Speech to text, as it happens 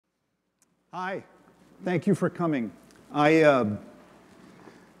Hi, thank you for coming. I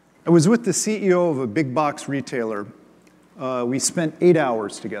was with the CEO of a big box retailer. We spent 8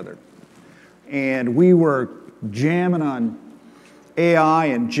 hours together, and we were jamming on AI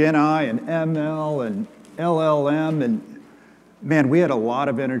and Gen I and ML and LLM, and man, we had a lot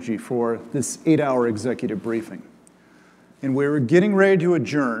of energy for this 8-hour executive briefing. And we were getting ready to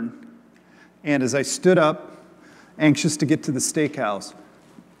adjourn, and as I stood up, anxious to get to the steakhouse,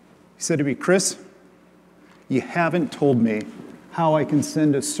 he said to me, "Chris, you haven't told me how I can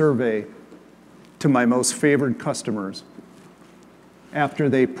send a survey to my most favored customers after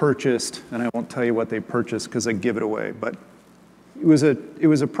they purchased," and I won't tell you what they purchased because I give it away, but it was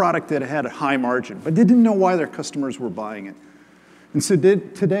a product that had a high margin, but they didn't know why their customers were buying it. And so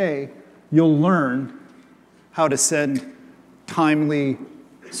today, you'll learn how to send timely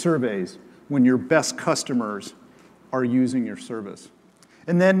surveys when your best customers are using your service.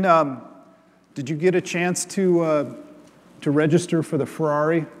 And then, did you get a chance to register for the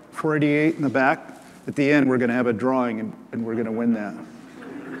Ferrari 488 in the back? At the end, we're going to have a drawing, and we're going to win that.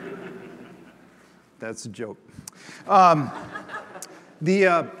 That's a joke. But we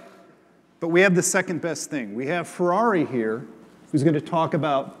have the second best thing. We have Ferrari here, who's going to talk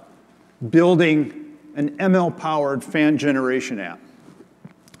about building an ML-powered fan generation app.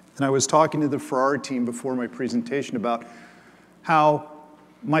 And I was talking to the Ferrari team before my presentation about how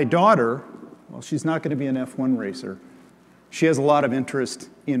my daughter, well, she's not going to be an F1 racer. She has a lot of interest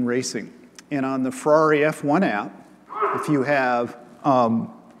in racing. And on the Ferrari F1 app, if you have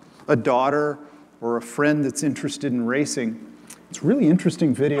a daughter or a friend that's interested in racing, it's a really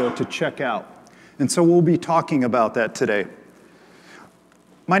interesting video to check out. And so we'll be talking about that today.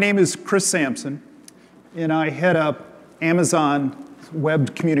 My name is Chris Sampson, and I head up Amazon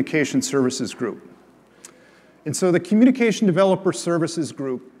Web Communication Services Group. And so the Communication Developer Services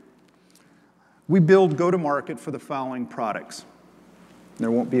Group, we build go-to-market for the following products. There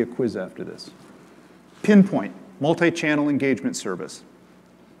won't be a quiz after this. Pinpoint, multi-channel engagement service.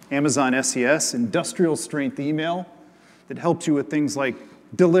 Amazon SES, industrial strength email that helps you with things like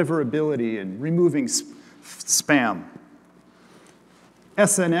deliverability and removing spam.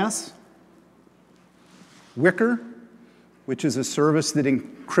 SNS, Wicker, which is a service that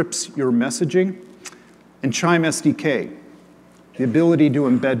encrypts your messaging. And Chime SDK, the ability to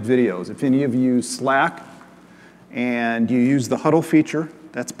embed videos. If any of you use Slack and you use the huddle feature,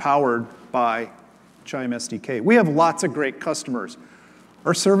 that's powered by Chime SDK. We have lots of great customers.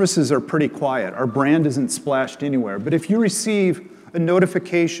 Our services are pretty quiet. Our brand isn't splashed anywhere. But if you receive a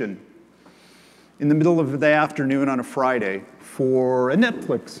notification in the middle of the afternoon on a Friday for a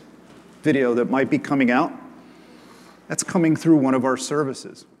Netflix video that might be coming out, that's coming through one of our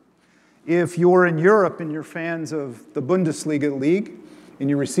services. If you're in Europe and you're fans of the Bundesliga league and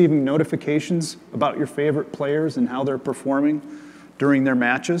you're receiving notifications about your favorite players and how they're performing during their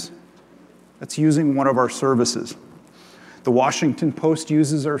matches, that's using one of our services. The Washington Post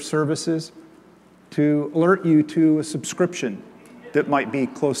uses our services to alert you to a subscription that might be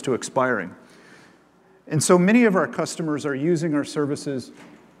close to expiring. And so many of our customers are using our services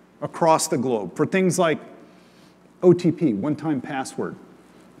across the globe for things like OTP, one-time password.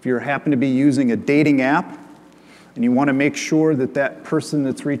 If you happen to be using a dating app and you want to make sure that that person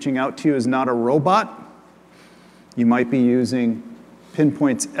that's reaching out to you is not a robot, you might be using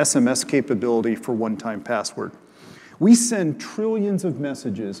Pinpoint's SMS capability for one-time password. We send trillions of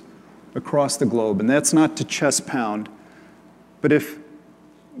messages across the globe, and that's not to chest pound, but if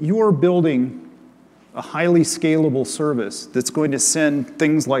you're building a highly scalable service that's going to send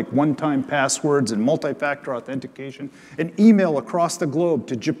things like one-time passwords and multi-factor authentication and email across the globe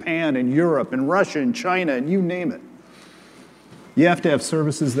to Japan and Europe and Russia and China and you name it, you have to have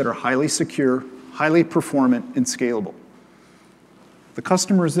services that are highly secure, highly performant, and scalable. The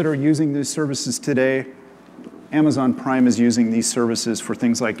customers that are using these services today, Amazon Prime is using these services for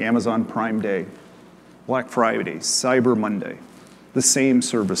things like Amazon Prime Day, Black Friday, Cyber Monday, the same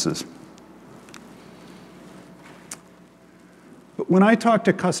services. But when I talk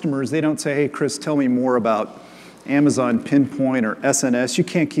to customers, they don't say, "Hey, Chris, tell me more about Amazon Pinpoint or SNS." You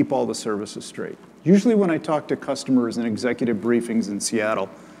can't keep all the services straight. Usually when I talk to customers in executive briefings in Seattle,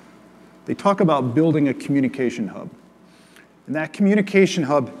 they talk about building a communication hub. And that communication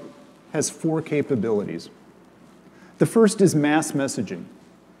hub has 4 capabilities. The first is mass messaging.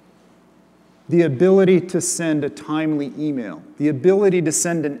 The ability to send a timely email. The ability to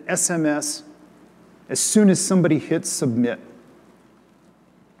send an SMS as soon as somebody hits submit.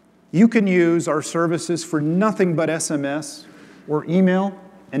 You can use our services for nothing but SMS or email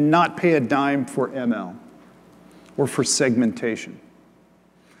and not pay a dime for ML or for segmentation.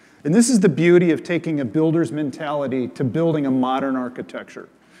 And this is the beauty of taking a builder's mentality to building a modern architecture.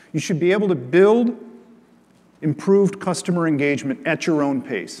 You should be able to build improved customer engagement at your own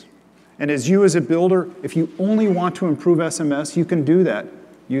pace. And as a builder, if you only want to improve SMS, you can do that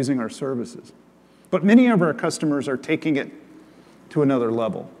using our services. But many of our customers are taking it to another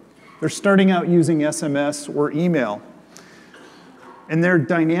level. They're starting out using SMS or email, and they're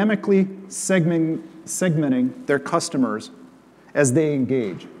dynamically segmenting their customers as they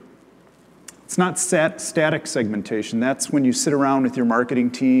engage. It's not static segmentation. That's when you sit around with your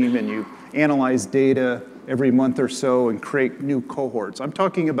marketing team and you analyze data every month or so and create new cohorts. I'm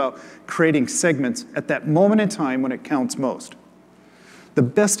talking about creating segments at that moment in time when it counts most. The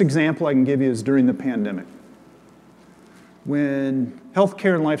best example I can give you is during the pandemic, when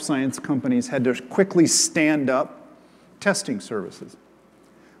healthcare and life science companies had to quickly stand up testing services.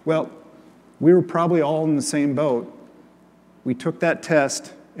 Well, we were probably all in the same boat. We took that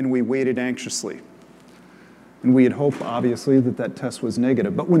test and we waited anxiously. And we had hoped, obviously, that that test was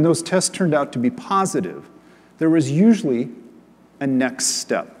negative. But when those tests turned out to be positive, there was usually a next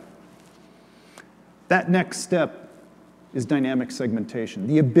step. That next step is dynamic segmentation.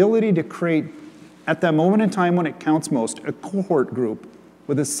 The ability to create, at that moment in time when it counts most, a cohort group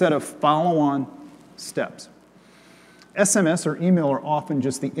with a set of follow-on steps. SMS or email are often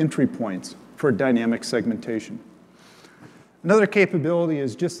just the entry points for dynamic segmentation. Another capability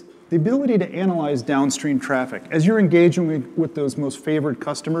is just the ability to analyze downstream traffic. As you're engaging with those most favored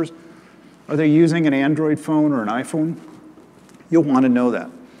customers, are they using an Android phone or an iPhone? You'll want to know that.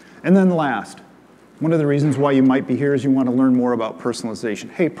 And then last, one of the reasons why you might be here is you want to learn more about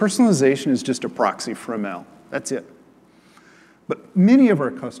personalization. Hey, personalization is just a proxy for ML. That's it. But many of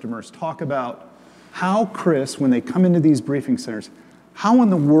our customers talk about how, Chris, when they come into these briefing centers, how in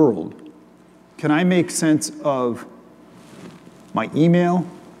the world can I make sense of my email,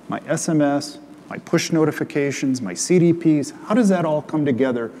 my SMS, my push notifications, my CDPs? How does that all come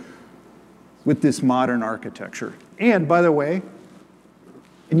together with this modern architecture? And by the way,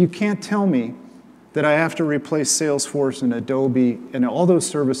 and you can't tell me that I have to replace Salesforce and Adobe and all those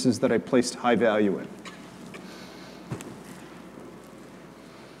services that I placed high value in.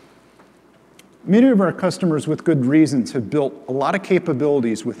 Many of our customers, with good reasons, have built a lot of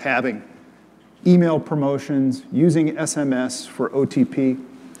capabilities with having email promotions, using SMS for OTP,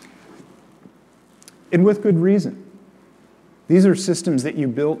 and with good reason. These are systems that you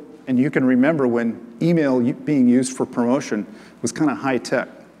built, and you can remember when email being used for promotion was kind of high tech.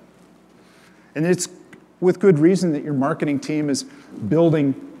 And it's with good reason that your marketing team is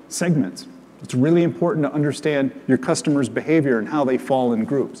building segments. It's really important to understand your customers' behavior and how they fall in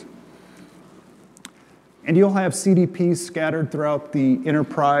groups. And you'll have CDPs scattered throughout the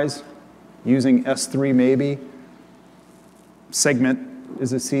enterprise using S3 maybe. Segment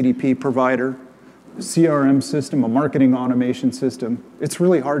is a CDP provider. CRM system, a marketing automation system. It's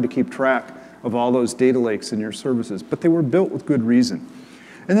really hard to keep track of all those data lakes in your services, but they were built with good reason.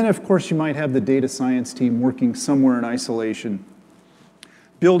 And then, of course, you might have the data science team working somewhere in isolation,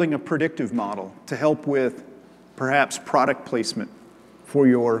 building a predictive model to help with perhaps product placement for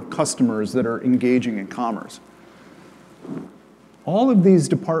your customers that are engaging in commerce. All of these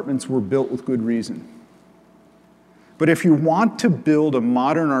departments were built with good reason. But if you want to build a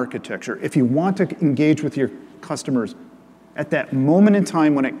modern architecture, if you want to engage with your customers at that moment in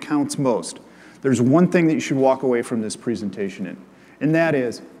time when it counts most, there's one thing that you should walk away from this presentation in, and that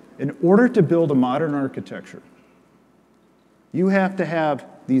is, in order to build a modern architecture, you have to have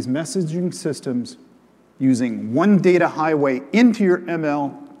these messaging systems using one data highway into your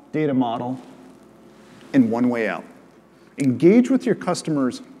ML data model and one way out. Engage with your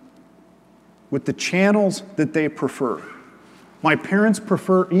customers with the channels that they prefer. My parents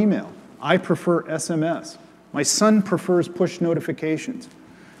prefer email. I prefer SMS. My son prefers push notifications.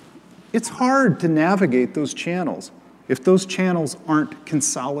 It's hard to navigate those channels if those channels aren't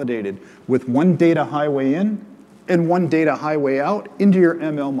consolidated with one data highway in and one data highway out into your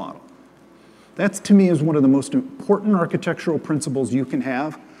ML model. That, to me, is one of the most important architectural principles you can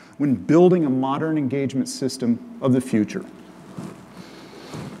have when building a modern engagement system of the future.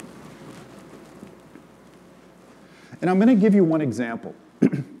 And I'm going to give you one example.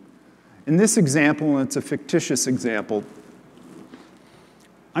 In this example, and it's a fictitious example,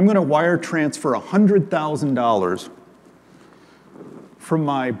 I'm going to wire transfer $100,000 from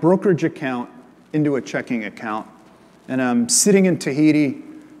my brokerage account into a checking account, and I'm sitting in Tahiti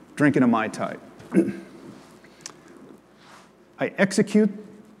drinking a Mai Tai. I execute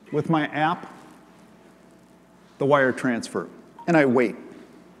with my app the wire transfer, and I wait,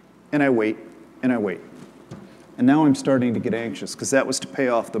 and I wait, and I wait. And now I'm starting to get anxious because that was to pay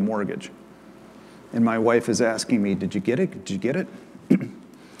off the mortgage. And my wife is asking me, did you get it? Did you get it?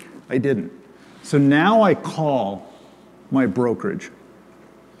 I didn't. So now I call my brokerage.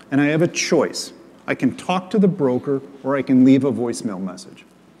 And I have a choice. I can talk to the broker or I can leave a voicemail message.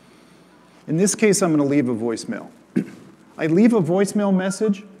 In this case, I'm going to leave a voicemail. I leave a voicemail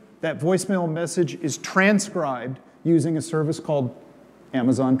message. That voicemail message is transcribed using a service called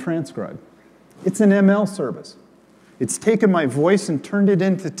Amazon Transcribe. It's an ML service. It's taken my voice and turned it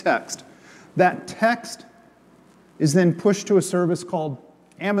into text. That text is then pushed to a service called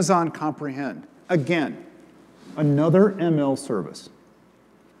Amazon Comprehend. Again, another ML service.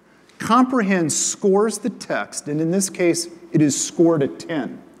 Comprehend scores the text, and in this case, it is scored a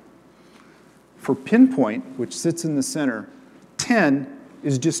 10. For Pinpoint, which sits in the center, 10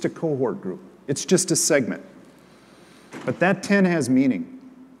 is just a cohort group. It's just a segment. But that 10 has meaning.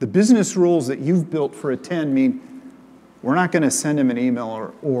 The business rules that you've built for a 10 mean we're not going to send him an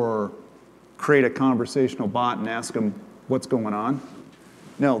email or create a conversational bot and ask him what's going on.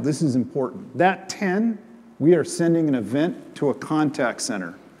 No, this is important. That 10, we are sending an event to a contact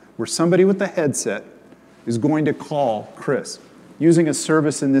center where somebody with a headset is going to call Chris using a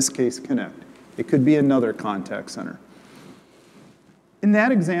service, in this case, Connect. It could be another contact center. In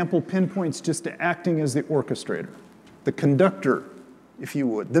that example, Pinpoint's just acting as the orchestrator, the conductor, if you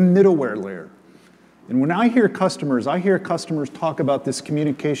would, the middleware layer. And when I hear customers talk about this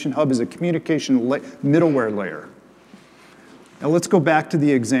communication hub as a communication middleware layer. Now let's go back to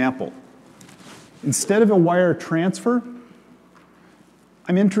the example. Instead of a wire transfer,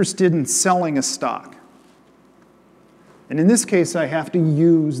 I'm interested in selling a stock. And in this case, I have to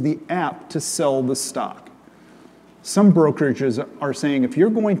use the app to sell the stock. Some brokerages are saying if you're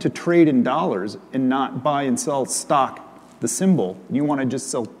going to trade in dollars and not buy and sell stock, the symbol, and you want to just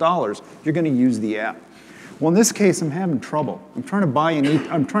sell dollars, you're going to use the app. Well, in this case, I'm having trouble. I'm trying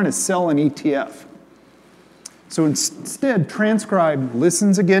to sell an ETF. So instead, Transcribe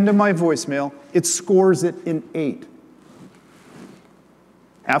listens again to my voicemail. It scores it in 8.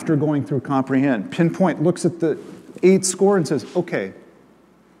 After going through Comprehend, Pinpoint looks at the 8 score and says, okay,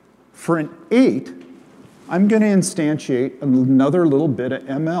 for an 8, I'm going to instantiate another little bit of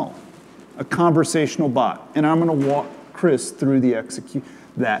ML, a conversational bot, and I'm going to walk Chris through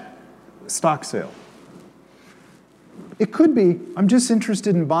that stock sale. It could be, I'm just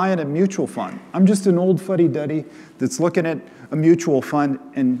interested in buying a mutual fund. I'm just an old fuddy-duddy that's looking at a mutual fund,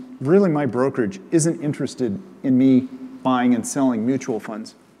 and really my brokerage isn't interested in me buying and selling mutual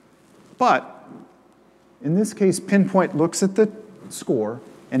funds. But in this case, Pinpoint looks at the score,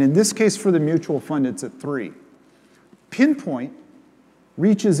 and in this case for the mutual fund, it's at 3. Pinpoint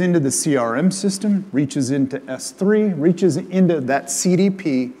reaches into the CRM system, reaches into S3, reaches into that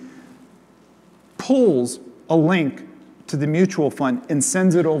CDP, pulls a link to the mutual fund and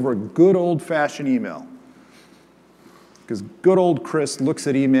sends it over a good old-fashioned email. Because good old Chris looks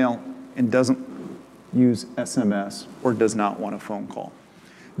at email and doesn't use SMS or does not want a phone call.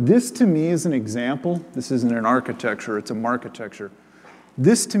 This to me is an example. This isn't an architecture, it's a marketecture.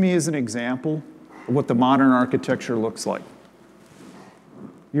 This to me is an example of what the modern architecture looks like.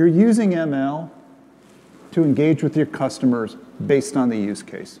 You're using ML to engage with your customers based on the use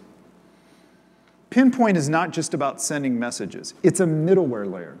case. Pinpoint is not just about sending messages. It's a middleware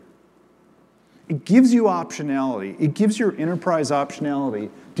layer. It gives you optionality. It gives your enterprise optionality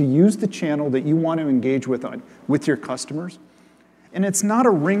to use the channel that you want to engage with your customers. And it's not a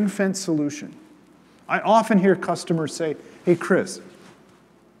ring-fence solution. I often hear customers say, hey, Chris,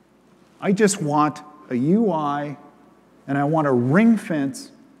 I just want a UI and I want to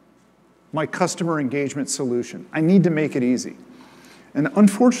ring-fence my customer engagement solution. I need to make it easy. And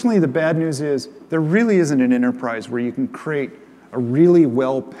unfortunately, the bad news is there really isn't an enterprise where you can create a really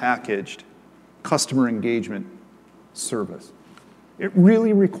well-packaged customer engagement service. It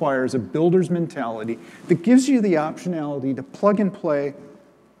really requires a builder's mentality that gives you the optionality to plug and play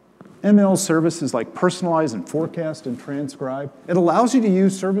ML services like Personalize and Forecast and Transcribe. It allows you to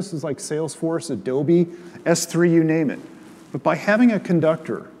use services like Salesforce, Adobe, S3, you name it. But by having a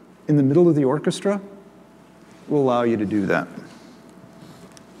conductor in the middle of the orchestra, it will allow you to do that.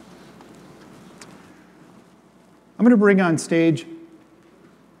 I'm going to bring on stage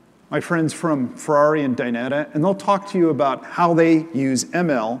my friends from Ferrari and Dynata, and they'll talk to you about how they use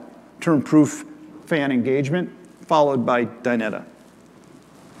ML to improve fan engagement, followed by Dynata.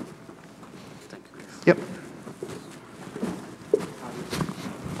 Yep.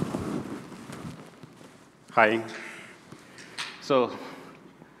 Hi. So,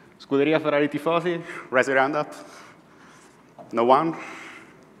 Scuderia Ferrari tifosi, raise your hand up. No one?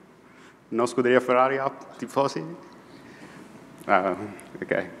 No Scuderia Ferrari app, tifosi?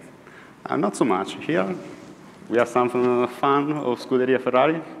 Okay. Not so much. Here, we have some fun of Scuderia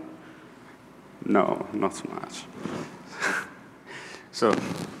Ferrari. No, not so much. So,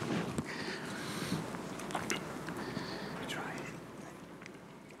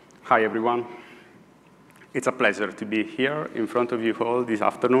 hi, everyone. It's a pleasure to be here in front of you all this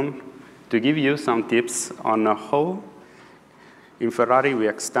afternoon to give you some tips on how in Ferrari we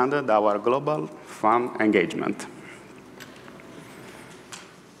extended our global fan engagement.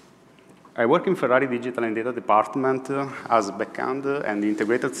 I work in Ferrari Digital and Data Department as backend and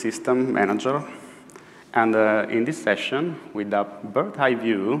integrated system manager. And in this session, with a bird's eye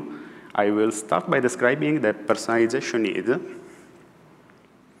view, I will start by describing the personalization need,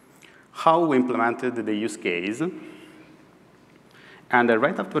 how we implemented the use case, and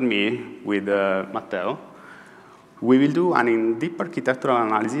right after me, with Matteo, we will do an in-depth architectural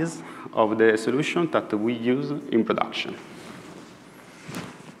analysis of the solution that we use in production.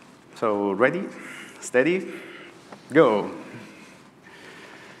 So ready, steady, go.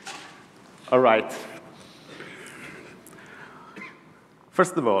 All right.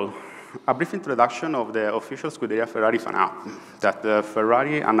 First of all, a brief introduction of the official Scuderia Ferrari fan app that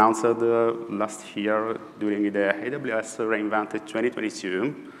Ferrari announced last year during the AWS reInvent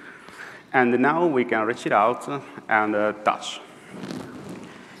 2022. And now we can reach it out and touch.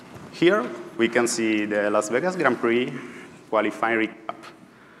 Here, we can see the Las Vegas Grand Prix qualifying recap.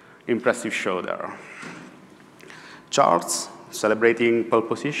 Impressive show there. Charts celebrating pole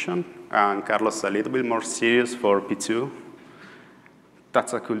position, and Carlos a little bit more serious for P2.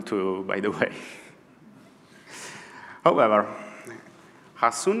 That's a cool tool, by the way. However,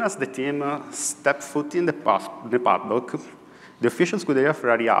 as soon as the team steps foot in the paddock, the official Scuderia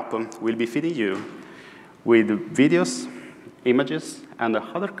Ferrari app will be feeding you with videos, images, and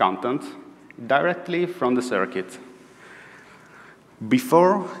other content directly from the circuit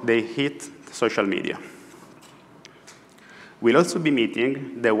before they hit social media. We'll also be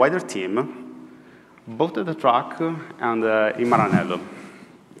meeting the wider team, both at the track and in Maranello,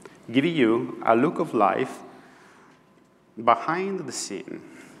 giving you a look of life behind the scene,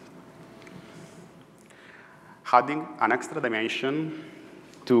 adding an extra dimension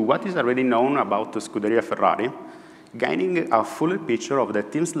to what is already known about the Scuderia Ferrari, gaining a fuller picture of the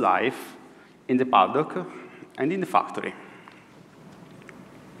team's life in the paddock and in the factory.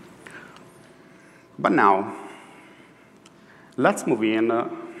 But now, let's move in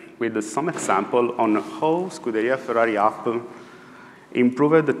with some example on how Scuderia Ferrari app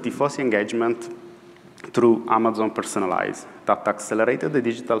improved the tifosi engagement through Amazon Personalize that accelerated the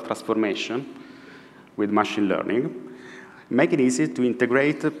digital transformation with machine learning, make it easy to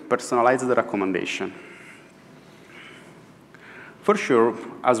integrate personalized recommendation. For sure,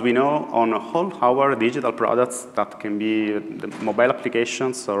 as we know, on all our digital products that can be the mobile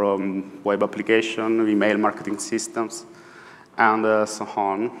applications or web application, email marketing systems, and so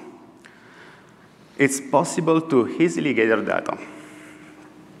on, it's possible to easily gather data.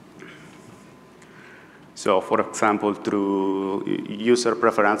 So, for example, through user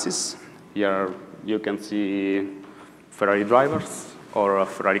preferences, here you can see Ferrari drivers, or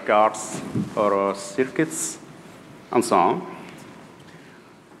Ferrari cars, or circuits, and so on.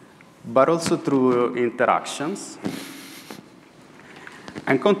 But also through interactions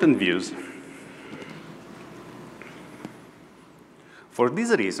and content views. For this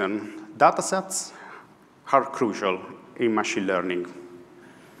reason, datasets are crucial in machine learning,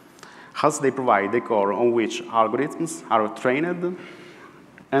 as they provide the core on which algorithms are trained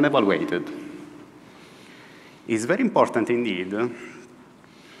and evaluated. It's very important indeed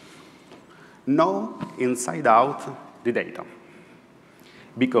know inside out the data,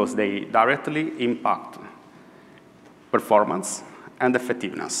 because they directly impact performance and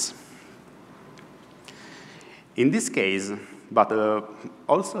effectiveness. In this case, but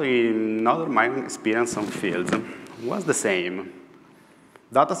also in other my experience on fields, was the same.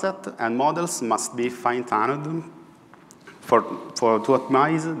 Dataset and models must be fine-tuned to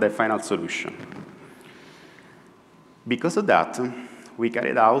optimize the final solution. Because of that, we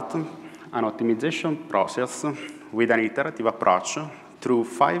carried out an optimization process with an iterative approach through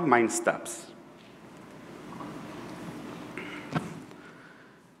 5 main steps.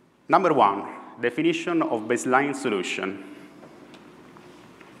 Number 1, definition of baseline solution.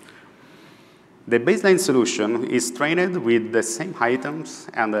 The baseline solution is trained with the same items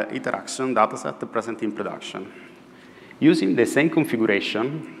and the interaction dataset present in production, using the same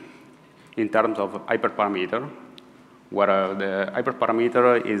configuration in terms of hyperparameter, where the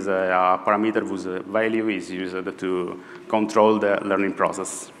hyperparameter is a parameter whose value is used to control the learning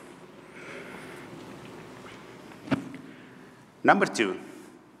process. Number 2,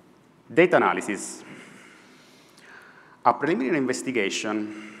 data analysis. A preliminary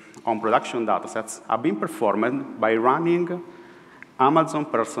investigation on production datasets have been performed by running Amazon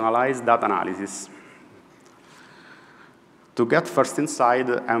personalized data analysis to get first insight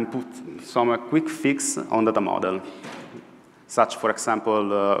and put some quick fix on data model, such, for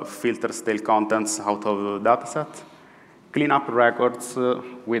example, filter stale contents out of the dataset, clean up records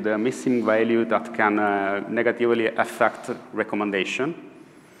with a missing value that can negatively affect recommendation,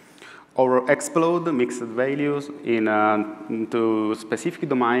 or explode mixed values into specific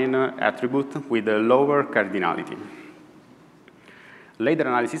domain attribute with a lower cardinality. Later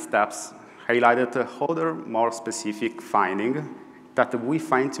analysis steps highlighted other more specific findings that we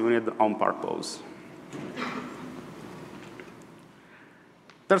fine-tuned on purpose.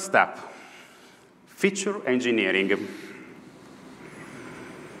 Third step, feature engineering.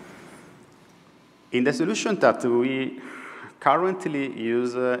 In the solution that we currently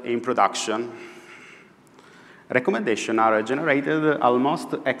use in production, recommendations are generated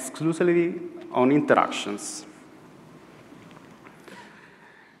almost exclusively on interactions.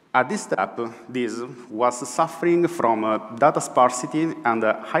 At this step, this was suffering from data sparsity and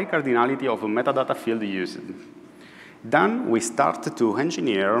high cardinality of metadata field used. Then we start to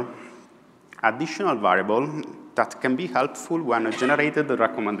engineer additional variables that can be helpful when generated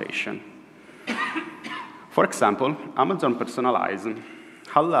recommendation. For example, Amazon Personalize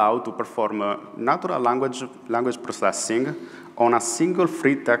allows to perform natural language processing on a single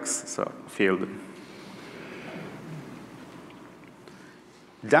free text field.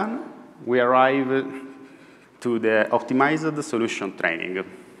 Then we arrive to the optimized solution training.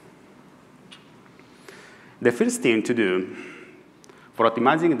 The first thing to do for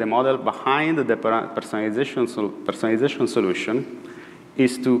optimizing the model behind the personalization solution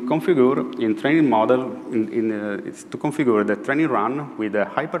is to configure in training model to configure the training run with a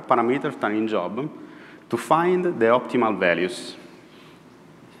hyperparameter training job to find the optimal values.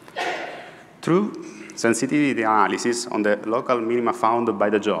 Through sensitivity analysis on the local minima found by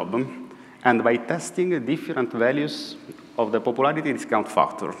the job, and by testing different values of the popularity discount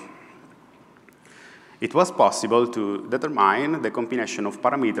factor. It was possible to determine the combination of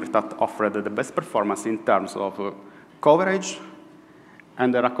parameters that offered the best performance in terms of coverage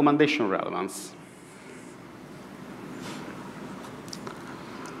and the recommendation relevance.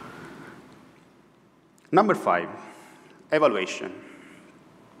 Number 5, evaluation.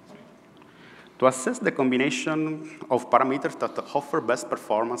 To assess the combination of parameters that offer best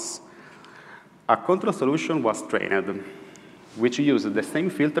performance, a control solution was trained, which used the same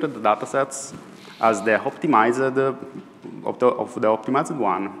filtered datasets as the optimized of the optimized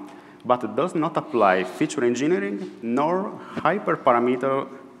one, but does not apply feature engineering nor hyperparameter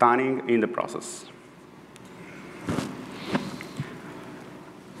tuning in the process.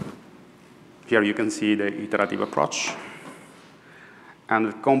 Here you can see the iterative approach.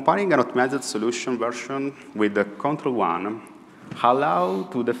 And comparing an optimized solution version with the control one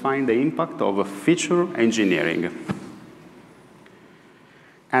allows to define the impact of feature engineering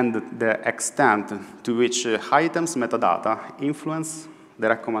and the extent to which items metadata influence the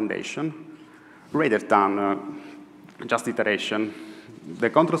recommendation rather than just iteration. The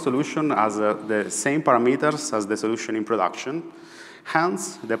control solution has the same parameters as the solution in production.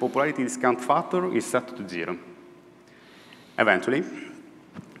 Hence, the popularity discount factor is set to 0. Eventually,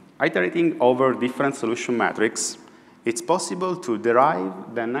 iterating over different solution metrics, it's possible to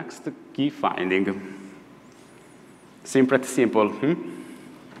derive the next key finding. Seems pretty simple,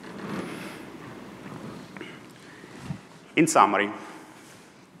 In summary,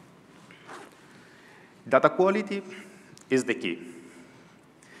 data quality is the key,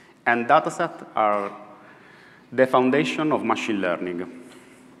 and datasets are the foundation of machine learning.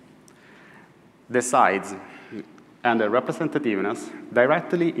 The size and the representativeness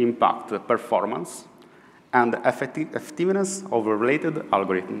directly impact the performance and effectiveness of related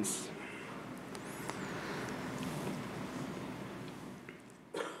algorithms.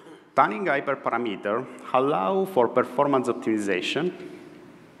 Tuning hyperparameter allow for performance optimization,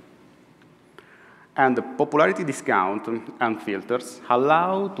 and the popularity discount and filters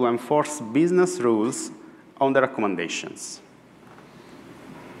allow to enforce business rules on the recommendations.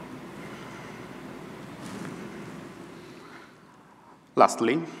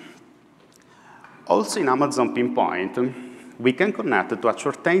 Lastly, also in Amazon Pinpoint, we can connect to a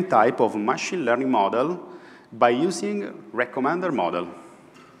certain type of machine learning model by using recommender model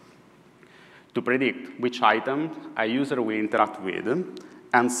to predict which item a user will interact with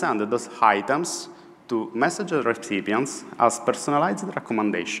and send those items to message recipients as personalized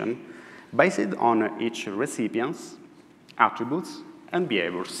recommendation based on each recipient's attributes, and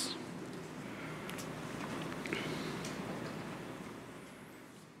behaviors.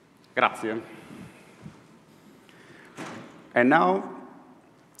 Grazie. And now,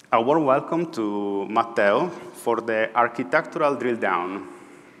 a warm welcome to Matteo for the architectural drill down.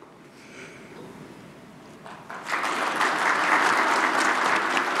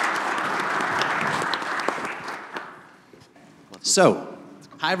 So,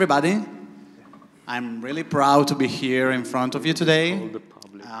 hi everybody. I'm really proud to be here in front of you today.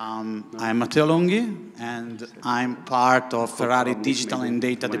 I'm Matteo Longhi, and I'm part of Ferrari Digital and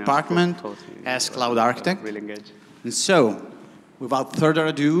Data Department as Cloud Architect. And so, without further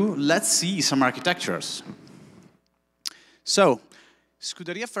ado, let's see some architectures. So,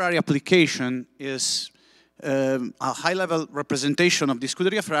 Scuderia Ferrari application is a high-level representation of the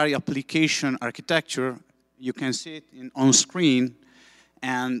Scuderia Ferrari application architecture. You can see it on screen.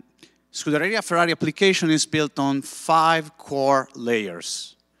 And Scuderia Ferrari application is built on 5 core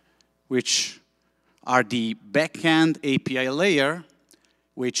layers, which are the backend API layer,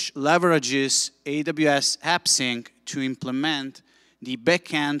 which leverages AWS AppSync to implement the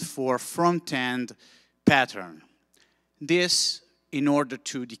backend for front-end pattern. This in order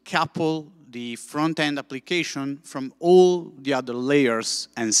to decouple the front-end application from all the other layers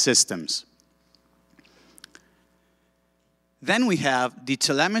and systems. Then we have the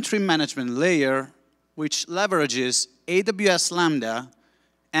telemetry management layer, which leverages AWS Lambda,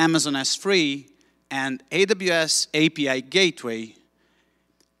 Amazon S3, and AWS API Gateway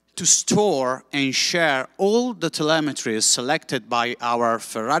to store and share all the telemetries selected by our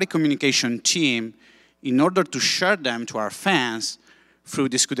Ferrari communication team in order to share them to our fans through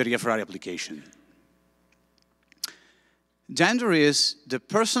the Scuderia Ferrari application. Then there is the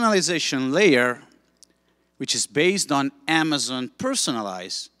personalization layer, which is based on Amazon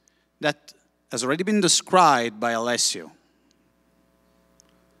Personalize, that has already been described by Alessio.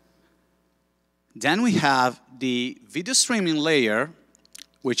 Then we have the video streaming layer,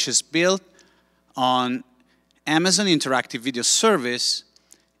 which is built on Amazon Interactive Video Service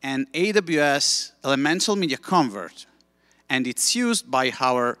and AWS Elemental Media Convert. And it's used by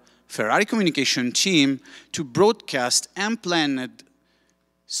our Ferrari communication team to broadcast unplanned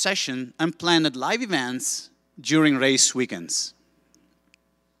live events during race weekends.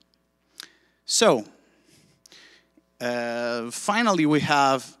 So, finally, we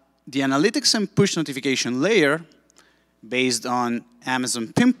have the analytics and push notification layer based on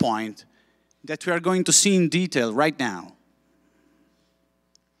Amazon Pinpoint that we are going to see in detail right now.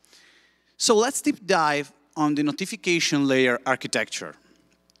 So let's deep dive on the notification layer architecture.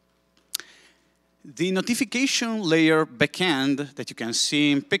 The notification layer backend that you can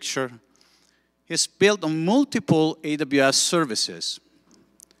see in picture is built on multiple AWS services.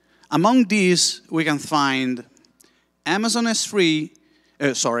 Among these, we can find Amazon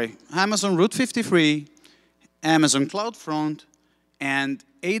Amazon Route 53, Amazon CloudFront, and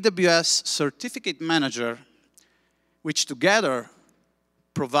AWS Certificate Manager, which together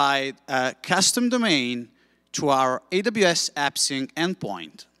provide a custom domain to our AWS AppSync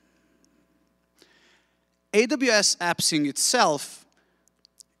endpoint. AWS AppSync itself,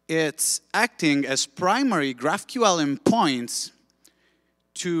 it's acting as primary GraphQL endpoints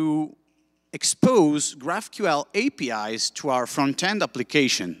to expose GraphQL APIs to our front-end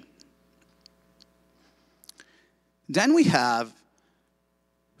application. Then we have,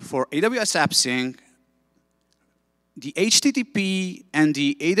 for AWS AppSync, the HTTP and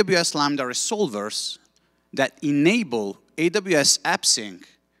the AWS Lambda resolvers that enable AWS AppSync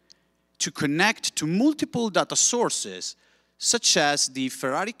to connect to multiple data sources, such as the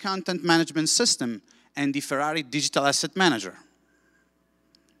Ferrari Content Management System and the Ferrari Digital Asset Manager.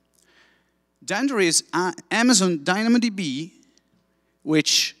 Then there is Amazon DynamoDB,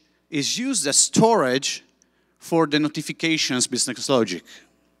 which is used as storage for the notifications business logic.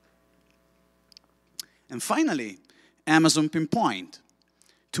 And finally, Amazon Pinpoint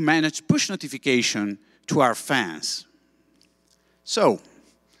to manage push notification to our fans. So,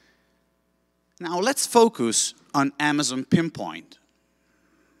 now let's focus on Amazon Pinpoint.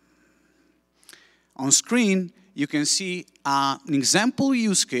 On screen, you can see an example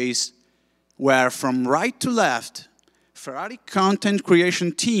use case where from right to left, Ferrari content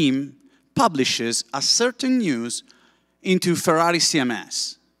creation team publishes a certain news into Ferrari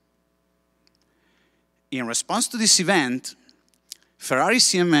CMS. In response to this event, Ferrari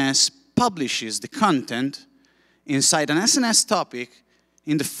CMS publishes the content inside an SNS topic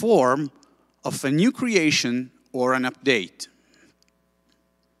in the form of a new creation or an update.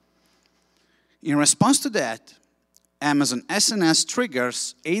 In response to that, Amazon SNS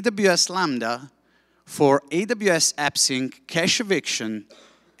triggers AWS Lambda for AWS AppSync, Cache Eviction,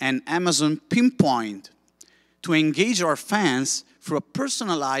 and Amazon Pinpoint to engage our fans through a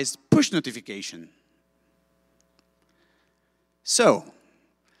personalized push notification. So,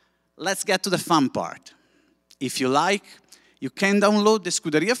 let's get to the fun part. If you like, you can download the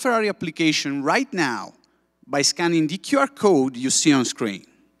Scuderia Ferrari application right now by scanning the QR code you see on screen.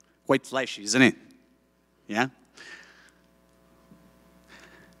 Quite flashy, isn't it? Yeah?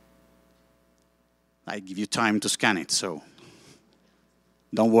 I give you time to scan it, so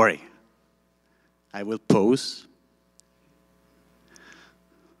don't worry. I will pause.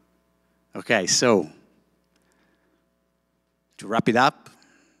 Okay, so to wrap it up,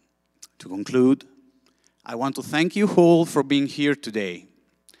 to conclude, I want to thank you all for being here today.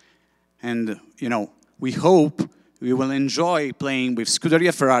 And, we hope you will enjoy playing with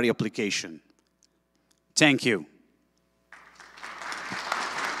Scuderia Ferrari application. Thank you.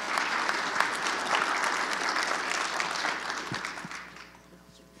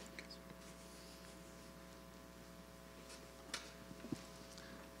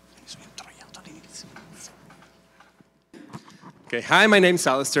 Okay, hi, my name's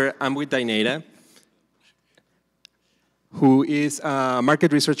Alistair. I'm with Dynata, who is a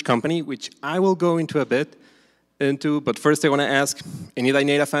market research company, which I will go into a bit but first I want to ask, any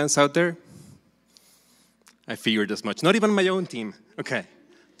Dynata fans out there? I figured as much. Not even my own team. Okay,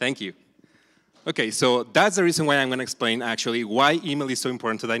 thank you. Okay, so that's the reason why I'm going to explain, actually, why email is so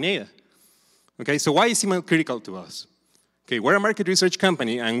important to Dynata. Okay, so why is email critical to us? Okay, we're a market research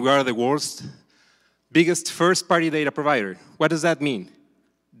company, and we are the world's biggest first-party data provider. What does that mean?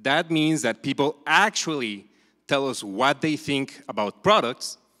 That means that people actually tell us what they think about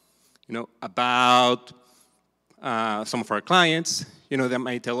products, about some of our clients. They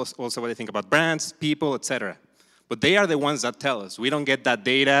might tell us also what they think about brands, people, etc. But they are the ones that tell us. We don't get that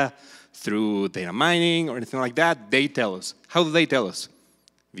data through data mining or anything like that. They tell us. How do they tell us?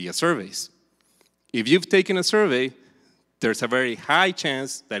 Via surveys. If you've taken a survey, there's a very high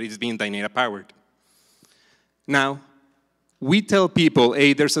chance that it's being Dynata-powered. Now, we tell people,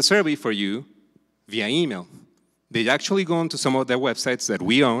 hey, there's a survey for you via email. They actually go onto some of the websites that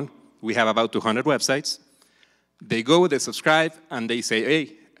we own. We have about 200 websites. They go, they subscribe, and they say,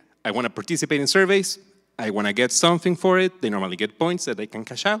 hey, I want to participate in surveys. I want to get something for it. They normally get points that they can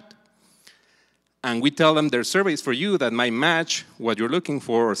cash out. And we tell them there's surveys for you that might match what you're looking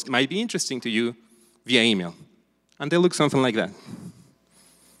for or might be interesting to you via email. And they look something like that.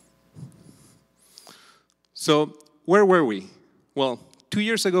 So where were we? Well, 2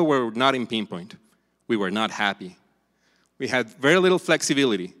 years ago, we were not in Pinpoint. We were not happy. We had very little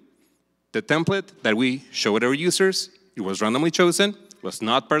flexibility. The template that we showed our users, it was randomly chosen, was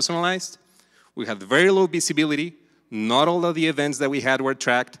not personalized. We had very low visibility. Not all of the events that we had were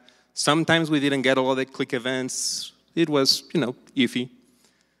tracked. Sometimes we didn't get all of the click events. It was, iffy.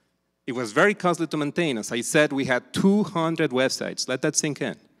 It was very costly to maintain. As I said, we had 200 websites. Let that sink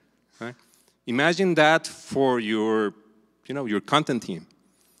in. Right? Imagine that for your content team.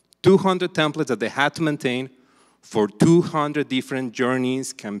 200 templates that they had to maintain for 200 different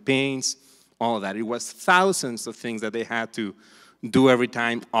journeys, campaigns, all of that. It was thousands of things that they had to do every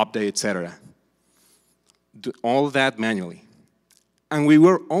time, update, etc. Do all of that manually. And we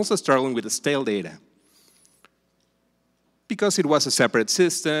were also struggling with the stale data. Because it was a separate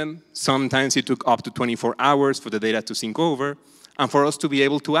system, sometimes it took up to 24 hours for the data to sync over, and for us to be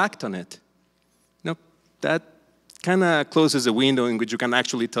able to act on it. That kind of closes a window in which you can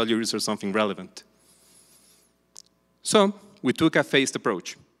actually tell your user something relevant. So we took a phased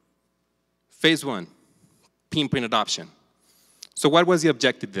approach. Phase 1, Pinpoint adoption. So what was the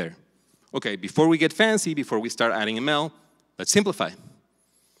objective there? Okay, before we get fancy, before we start adding ML, let's simplify.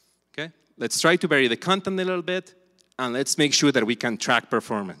 Okay, let's try to vary the content a little bit, and let's make sure that we can track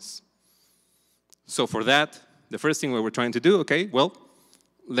performance. So for that, the first thing we were trying to do, okay, well,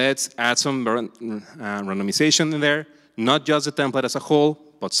 let's add some randomization in there, not just the template as a whole,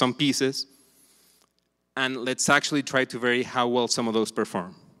 but some pieces. And let's actually try to vary how well some of those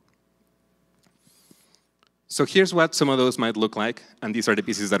perform. So here's what some of those might look like, and these are the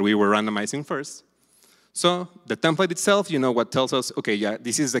pieces that we were randomizing first. So the template itself, what tells us, okay, yeah,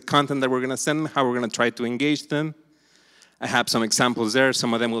 this is the content that we're going to send, how we're going to try to engage them. I have some examples there.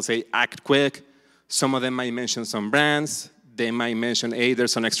 Some of them will say, act quick. Some of them might mention some brands. They might mention, hey,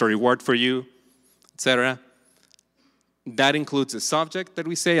 there's an extra reward for you, etc. That includes the subject that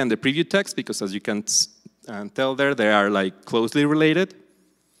we say and the preview text, because as you can tell there, they are closely related.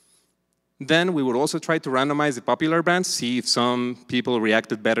 Then we would also try to randomize the popular brands, see if some people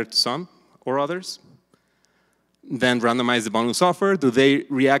reacted better to some or others. then randomize the bonus offer. Do they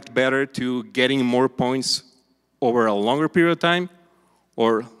react better to getting more points over a longer period of time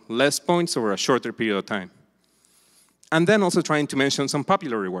or less points over a shorter period of time? And then also trying to mention some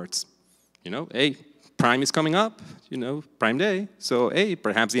popular rewards. Hey, Prime is coming up, Prime Day. So, hey,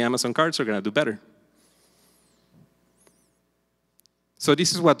 perhaps the Amazon cards are going to do better. So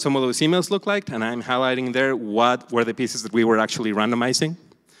this is what some of those emails look like, and I'm highlighting there what were the pieces that we were actually randomizing.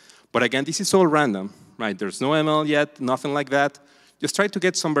 But again, this is all random, right? There's no ML yet, nothing like that. Just try to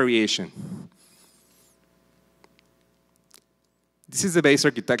get some variation. This is the base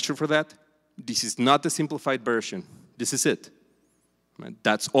architecture for that. This is not the simplified version. This is it. Right?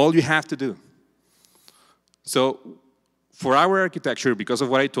 That's all you have to do. So for our architecture, because of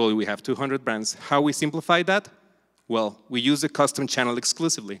what I told you, we have 200 brands. How we simplify that? Well, we use the custom channel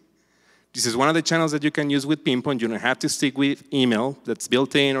exclusively. This is one of the channels that you can use with Pinpoint. You don't have to stick with email that's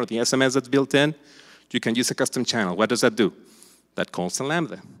built in or the SMS that's built in. You can use a custom channel. What does that do? That calls a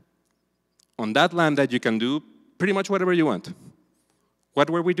Lambda. On that Lambda, you can do pretty much whatever you want. What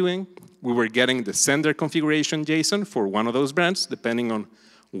were we doing? We were getting the sender configuration JSON for one of those brands, depending on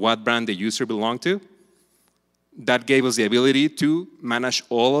what brand the user belonged to. That gave us the ability to manage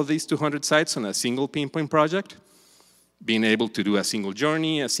all of these 200 sites on a single Pinpoint project, being able to do a single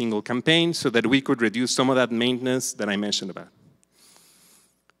journey, a single campaign, so that we could reduce some of that maintenance that I mentioned about.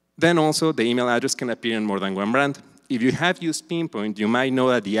 Then also, the email address can appear in more than one brand. If you have used Pinpoint, you might know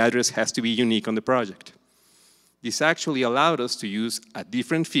that the address has to be unique on the project. This actually allowed us to use a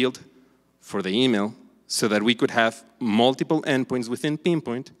different field for the email so that we could have multiple endpoints within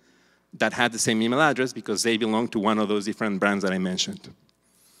Pinpoint that had the same email address because they belong to one of those different brands that I mentioned.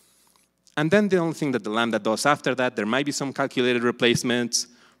 And then the only thing that the Lambda does after that, there might be some calculated replacements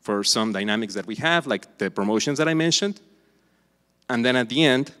for some dynamics that we have, like the promotions that I mentioned. And then at the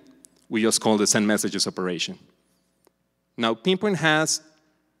end, we just call the send messages operation. Now, Pinpoint has,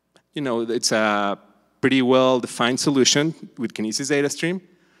 it's a pretty well-defined solution with Kinesis data stream,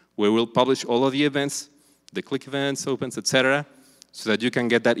 where we'll publish all of the events, the click events, opens, et cetera, so that you can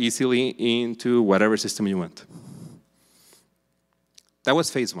get that easily into whatever system you want. That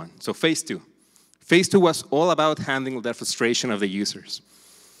was phase one. So phase two. Phase two was all about handling the frustration of the users.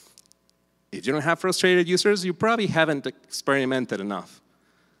 If you don't have frustrated users, you probably haven't experimented enough.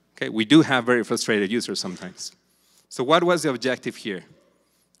 Okay, we do have very frustrated users sometimes. So what was the objective here?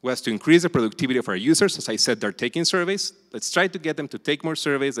 Was to increase the productivity of our users. As I said, they're taking surveys. Let's try to get them to take more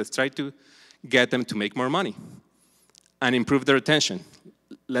surveys. Let's try to get them to make more money and improve their retention.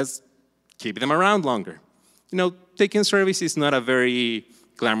 Let's keep them around longer. Taking surveys is not a very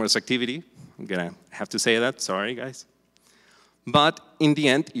glamorous activity. I'm gonna have to say that, sorry guys. But in the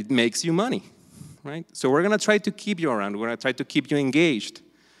end, it makes you money, right? So we're gonna try to keep you around. We're gonna try to keep you engaged.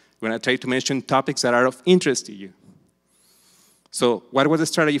 We're gonna try to mention topics that are of interest to you. So what was the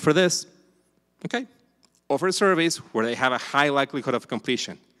strategy for this? Okay, offer surveys where they have a high likelihood of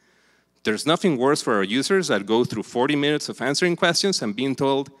completion. There's nothing worse for our users that go through 40 minutes of answering questions and being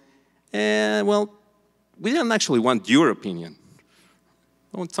told, well, we don't actually want your opinion.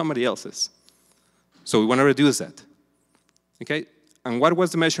 We want somebody else's. So we want to reduce that. Okay, and what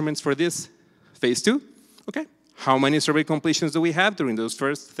was the measurements for this? Phase two, okay. How many survey completions do we have during those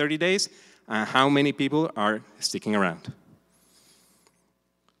first 30 days? And how many people are sticking around?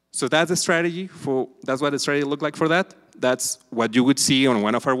 So that's the strategy that's what the strategy looked like for that. That's what you would see on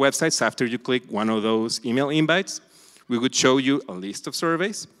one of our websites after you click one of those email invites. We would show you a list of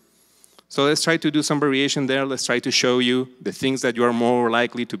surveys. So let's try to do some variation there. Let's try to show you the things that you are more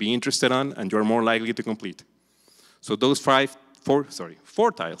likely to be interested in and you're more likely to complete. So those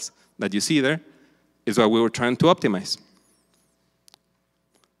four tiles that you see there is what we were trying to optimize.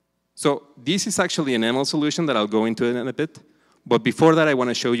 So this is actually an ML solution that I'll go into in a bit. But before that, I want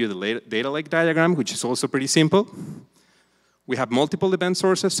to show you the data lake diagram, which is also pretty simple. We have multiple event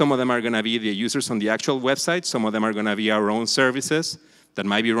sources. Some of them are going to be the users on the actual website. Some of them are going to be our own services that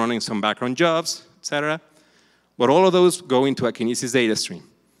might be running some background jobs, et cetera. But all of those go into a Kinesis data stream.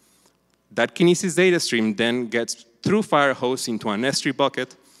 That Kinesis data stream then gets through Firehose into an S3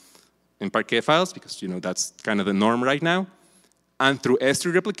 bucket in Parquet files, because that's kind of the norm right now. And through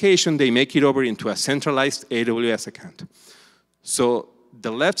S3 replication, they make it over into a centralized AWS account. So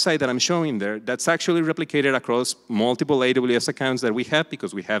the left side that I'm showing there, that's actually replicated across multiple AWS accounts that we have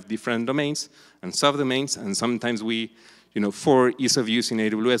because we have different domains and subdomains, and sometimes we, for ease of use in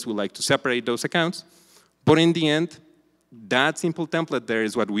AWS, we like to separate those accounts. But in the end, that simple template there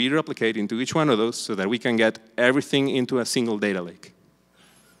is what we replicate into each one of those so that we can get everything into a single data lake.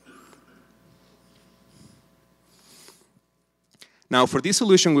 Now, for this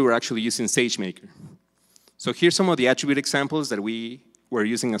solution, we were actually using SageMaker. So here's some of the attribute examples that we were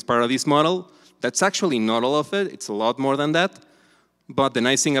using as part of this model. That's actually not all of it. It's a lot more than that. But the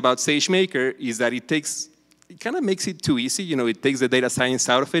nice thing about SageMaker is that it kind of makes it too easy. You know, it takes the data science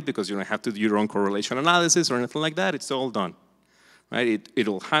out of it because you don't have to do your own correlation analysis or anything like that. It's all done, right?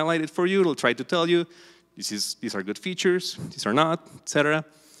 It'll highlight it for you. It'll try to tell you, these are good features, these are not, et cetera.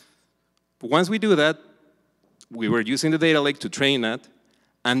 But once we do that, we were using the data lake to train that.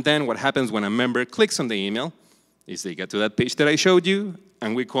 And then what happens when a member clicks on the email is they get to that page that I showed you,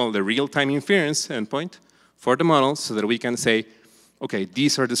 and we call the real-time inference endpoint for the model so that we can say, okay,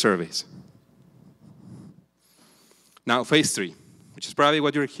 these are the surveys. Now, phase 3, which is probably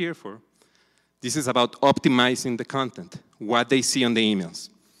what you're here for. This is about optimizing the content, what they see on the emails.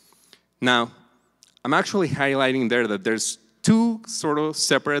 Now, I'm actually highlighting there that there's 2 sort of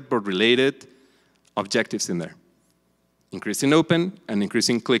separate but related objectives in there. Increasing open and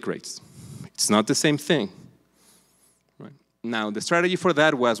increasing click rates. It's not the same thing. Right? Now, the strategy for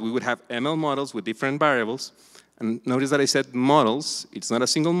that was we would have ML models with different variables. And notice that I said models. It's not a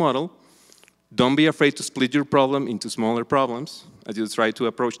single model. Don't be afraid to split your problem into smaller problems as you try to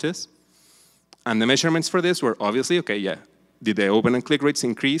approach this. And the measurements for this were obviously, okay, yeah, did the open and click rates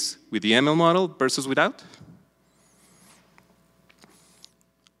increase with the ML model versus without?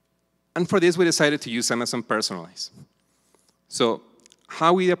 And for this, we decided to use Amazon Personalize. So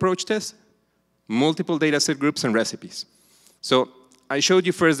how we approach this? Multiple data set groups and recipes. So I showed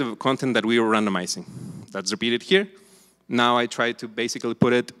you first the content that we were randomizing. That's repeated here. Now I try to basically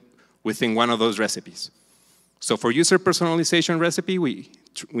put it within one of those recipes. So for user personalization recipe, we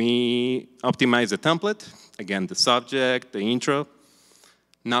optimize the template, again, the subject, the intro.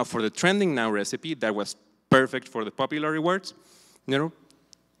 Now for the trending now recipe, that was perfect for the popular rewards. You know,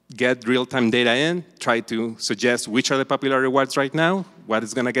 get real-time data in, try to suggest which are the popular rewards right now, what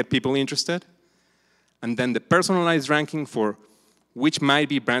is gonna get people interested. And then the personalized ranking for which might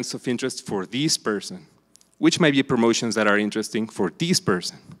be brands of interest for this person, which might be promotions that are interesting for this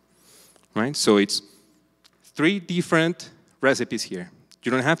person, right? So it's 3 different recipes here.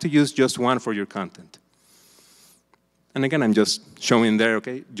 You don't have to use just one for your content. And again, I'm just showing there,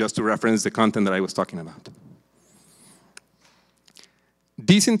 okay, just to reference the content that I was talking about.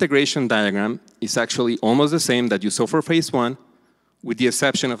 This integration diagram is actually almost the same that you saw for phase 1, with the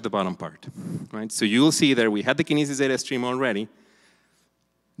exception of the bottom part, right? So you'll see there we had the Kinesis data stream already.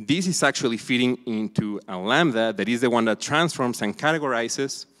 This is actually feeding into a Lambda that is the one that transforms and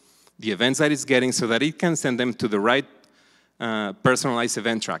categorizes the events that it's getting so that it can send them to the right personalized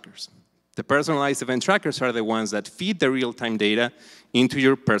event trackers. The personalized event trackers are the ones that feed the real-time data into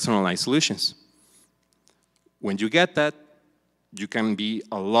your personalized solutions. When you get that, you can be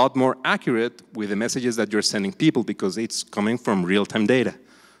a lot more accurate with the messages that you're sending people because it's coming from real-time data.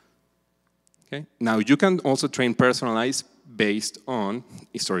 Okay? Now, you can also train personalized based on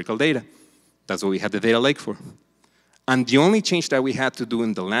historical data. That's what we had the data lake for. And the only change that we had to do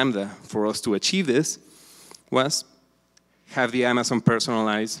in the Lambda for us to achieve this was have the Amazon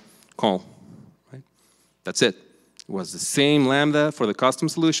personalized call. Right? That's it. It was the same Lambda for the custom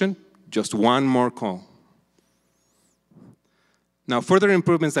solution, just one more call. Now, further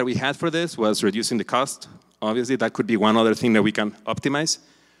improvements that we had for this was reducing the cost. Obviously, that could be one other thing that we can optimize.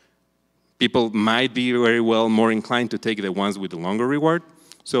 People might be very well more inclined to take the ones with the longer reward.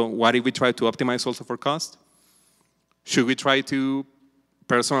 So what if we try to optimize also for cost? Should we try to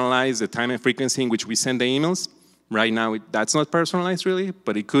personalize the time and frequency in which we send the emails? Right now, that's not personalized really,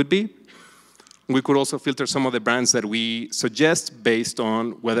 but it could be. We could also filter some of the brands that we suggest based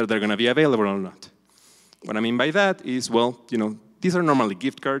on whether they're going to be available or not. What I mean by that is, well, you know, these are normally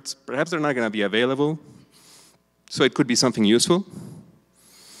gift cards. Perhaps they're not going to be available. So it could be something useful.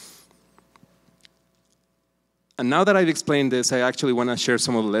 And now that I've explained this, I actually want to share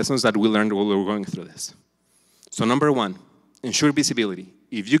some of the lessons that we learned while we were going through this. So number 1, ensure visibility.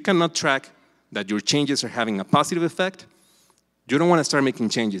 If you cannot track that your changes are having a positive effect, you don't want to start making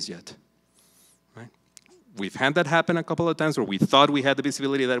changes yet. Right? We've had that happen a couple of times where we thought we had the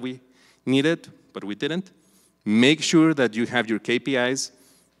visibility that we needed, but we didn't. Make sure that you have your KPIs,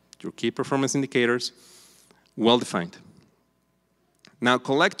 your key performance indicators, well-defined. Now,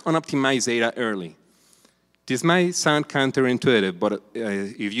 collect unoptimized data early. This might sound counterintuitive, but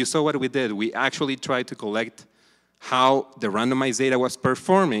if you saw what we did, we actually tried to collect how the randomized data was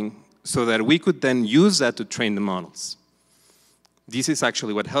performing so that we could then use that to train the models. This is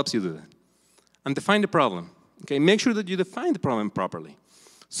actually what helps you do that. And define the problem. Okay, make sure that you define the problem properly.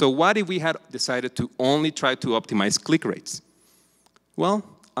 So what if we had decided to only try to optimize click rates? Well,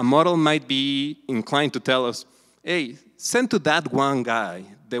 a model might be inclined to tell us, hey, send to that one guy,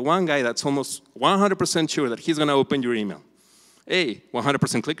 the one guy that's almost 100% sure that he's going to open your email. Hey,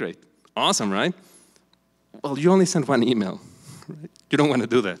 100% click rate. Awesome, right? Well, you only sent one email. Right? You don't want to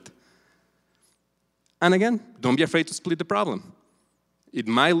do that. And again, don't be afraid to split the problem. It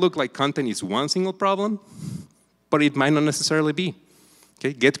might look like content is one single problem, but it might not necessarily be.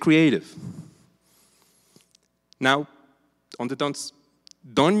 Okay? Get creative. Now, on the don'ts,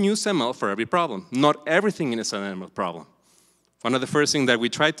 don't use ML for every problem. Not everything is an ML problem. One of the first things that we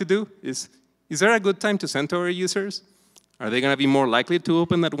try to do is there a good time to send to our users? Are they going to be more likely to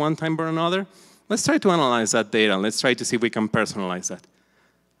open at one time or another? Let's try to analyze that data, and let's try to see if we can personalize that.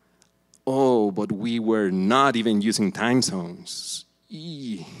 Oh, but we were not even using time zones.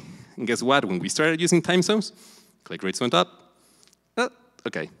 Eee. And guess what? When we started using time zones, click rates went up.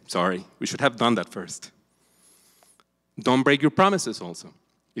 Okay, sorry. We should have done that first. Don't break your promises also.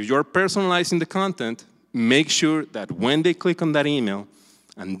 If you're personalizing the content, make sure that when they click on that email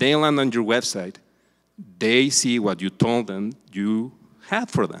and they land on your website, they see what you told them you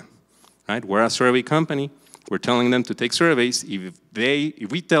had for them. Right? We're a survey company. We're telling them to take surveys.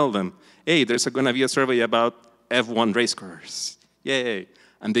 If we tell them, hey, there's going to be a survey about F1 race cars, yay,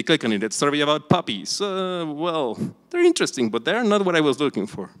 and they click on it, it's a survey about puppies, well, they're interesting, but they're not what I was looking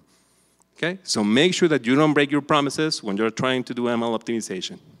for. Okay? So make sure that you don't break your promises when you're trying to do ML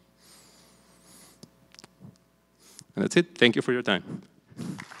optimization. And that's it. Thank you for your time.